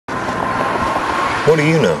What do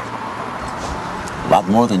you know? A lot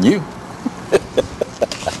more than you.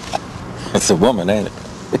 It's a woman, ain't it?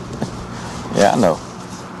 Yeah, I know.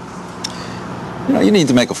 You know, you need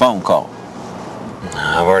to make a phone call.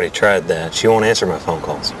 I've already tried that. She won't answer my phone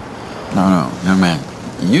calls. No, young man.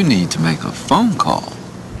 You need to make a phone call.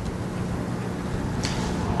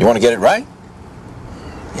 You want to get it right?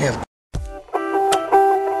 Yeah.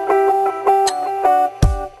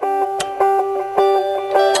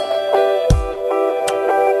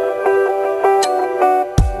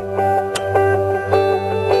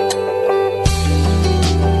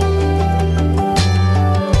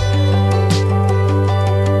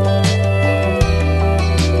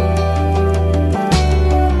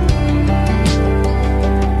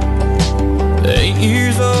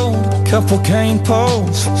 Couple cane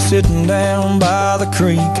poles sitting down by the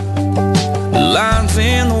creek, lines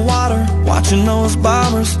in the water, watching those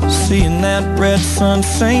bobbers, seeing that red sun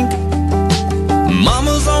sink.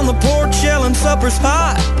 Mama's on the porch yelling supper's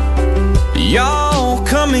hot, y'all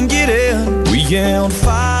come and get it. We yelled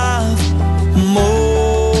 5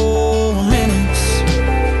 more minutes.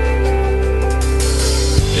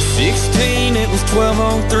 At 16 it was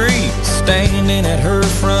 12:03, standing at her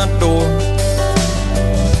front door.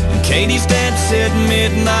 Katie's dad said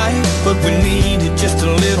midnight, but we needed just a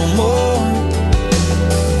little more.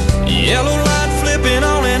 Yellow light flipping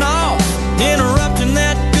on and off, interrupting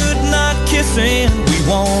that good night kissing. We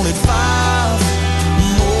wanted 5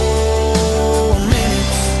 more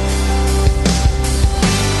minutes.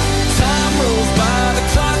 Time rolls by, the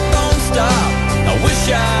clock don't stop. I wish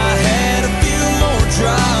I had a few more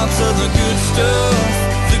drops of the good stuff,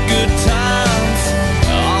 the good times.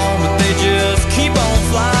 Oh, but they just keep on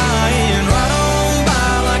flying.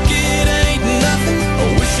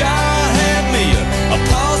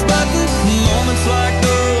 Like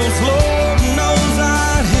those, Lord knows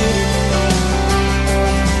I'd hit it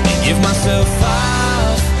and give myself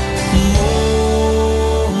 5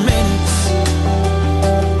 more minutes.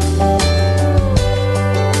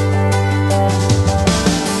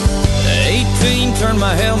 18, turned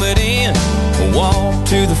my helmet in, walked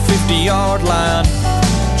to the 50-yard line.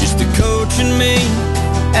 Just the coach and me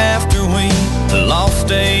after we lost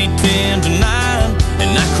 8-10-9.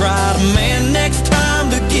 And I cried, man, next time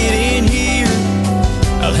to get in here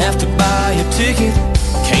I'll have to buy a ticket.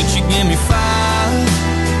 Can't you give me 5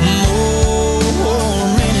 more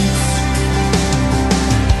minutes?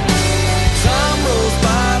 Time rolls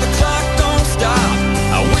by, the clock don't stop.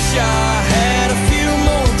 I wish I had a few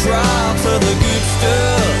more drops of the good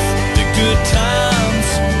stuff, the good times.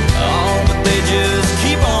 Oh, but they just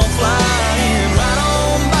keep on flying right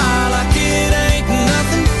on by like it ain't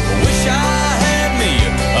nothing. I wish I had me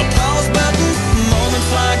a pause button.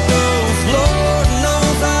 Moments like those, Lord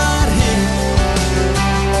knows I'd hit it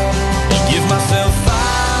and give myself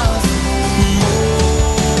 5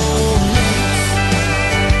 more minutes.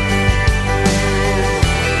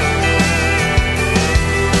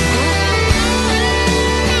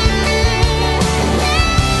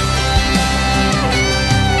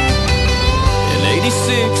 In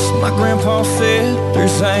 '86, my grandpa said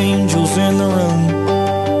there's angels in the room.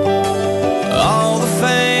 All the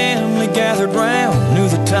family gathered round, knew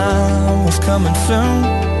the time was coming soon.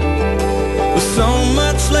 With so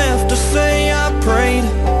much left to say, I prayed,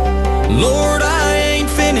 Lord, I ain't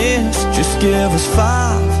finished, just give us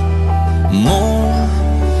 5 more